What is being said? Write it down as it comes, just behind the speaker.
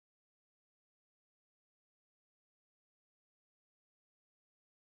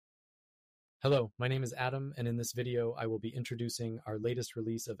Hello, my name is Adam, and in this video, I will be introducing our latest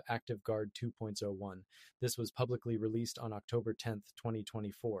release of ActiveGuard 2.01. This was publicly released on October 10th,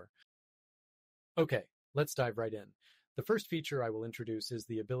 2024. Okay, let's dive right in. The first feature I will introduce is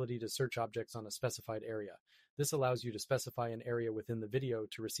the ability to search objects on a specified area. This allows you to specify an area within the video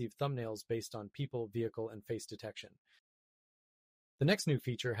to receive thumbnails based on people, vehicle, and face detection. The next new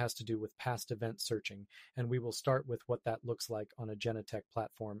feature has to do with past event searching, and we will start with what that looks like on a Genetec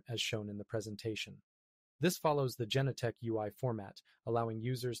platform as shown in the presentation. This follows the Genetec UI format, allowing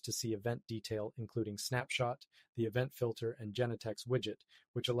users to see event detail including snapshot, the event filter, and Genetec's widget,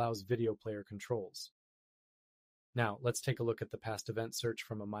 which allows video player controls. Now, let's take a look at the past event search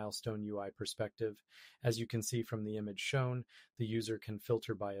from a Milestone UI perspective. As you can see from the image shown, the user can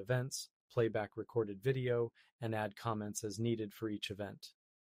filter by events, playback recorded video, and add comments as needed for each event.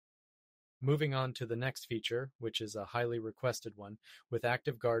 Moving on to the next feature, which is a highly requested one, with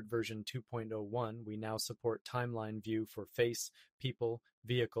ActiveGuard version 2.01, we now support timeline view for face, people,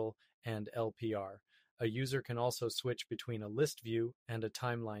 vehicle, and LPR. A user can also switch between a list view and a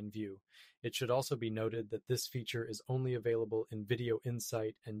timeline view. It should also be noted that this feature is only available in Video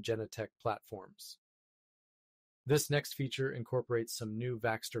Insight and Genetec platforms. This next feature incorporates some new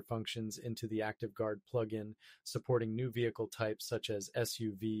Vaxtor functions into the ActiveGuard plugin, supporting new vehicle types such as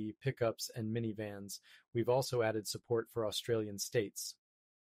SUV, pickups, and minivans. We've also added support for Australian states.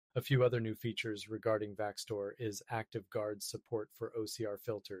 A few other new features regarding Vaxtor is ActiveGuard's support for OCR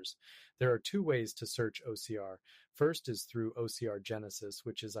filters. There are two ways to search OCR. First is through OCR Genesis,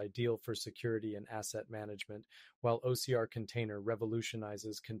 which is ideal for security and asset management, while OCR Container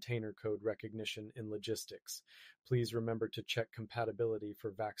revolutionizes container code recognition in logistics. Please remember to check compatibility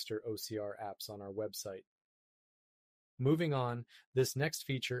for Vaxtor OCR apps on our website. Moving on, this next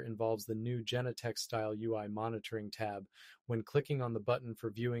feature involves the new Genetec-style UI monitoring tab. When clicking on the button for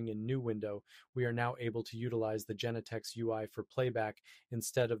viewing in New Window, we are now able to utilize the Genetec's UI for playback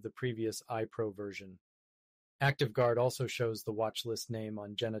instead of the previous iPro version. ActiveGuard also shows the Watchlist Name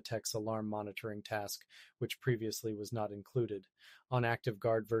on Genetec's alarm monitoring task, which previously was not included. On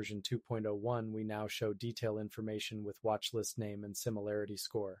ActiveGuard version 2.01, we now show detail information with Watchlist Name and similarity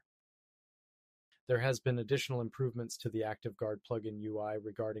score. There has been additional improvements to the ActiveGuard plugin UI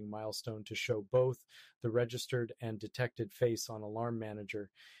regarding Milestone to show both the registered and detected face on Alarm Manager.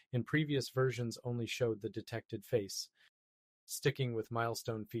 In previous versions only showed the detected face. Sticking with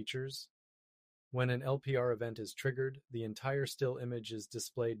Milestone features, when an LPR event is triggered, the entire still image is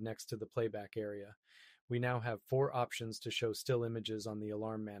displayed next to the playback area. We now have 4 options to show still images on the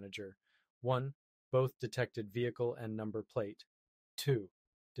Alarm Manager. 1. Both detected vehicle and number plate. 2.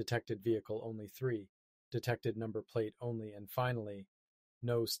 Detected vehicle only. 3. Detected number plate only. And finally,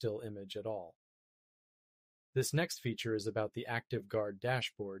 no still image at all. This next feature is about the ActiveGuard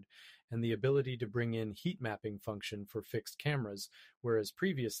dashboard and the ability to bring in heat mapping function for fixed cameras, whereas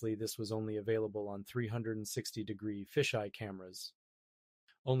previously this was only available on 360-degree fisheye cameras.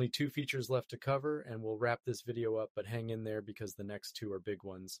 Only 2 features left to cover, and we'll wrap this video up, but hang in there because the next 2 are big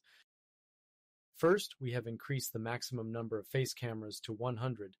ones. First, we have increased the maximum number of face cameras to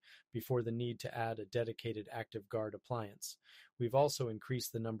 100 before the need to add a dedicated ActiveGuard appliance. We've also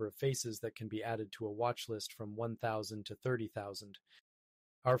increased the number of faces that can be added to a watch list from 1,000 to 30,000.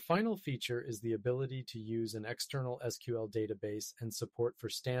 Our final feature is the ability to use an external SQL database and support for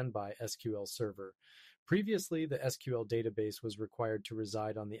standby SQL server. Previously, the SQL database was required to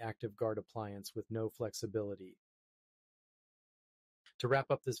reside on the ActiveGuard appliance with no flexibility. To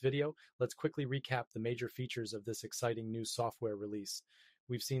wrap up this video, let's quickly recap the major features of this exciting new software release.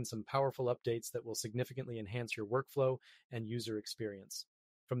 We've seen some powerful updates that will significantly enhance your workflow and user experience.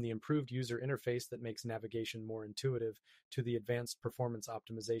 From the improved user interface that makes navigation more intuitive to the advanced performance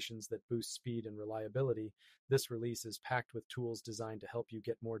optimizations that boost speed and reliability, this release is packed with tools designed to help you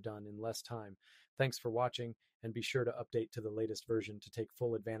get more done in less time. Thanks for watching, and be sure to update to the latest version to take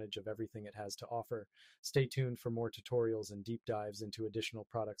full advantage of everything it has to offer. Stay tuned for more tutorials and deep dives into additional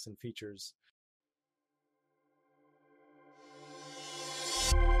products and features.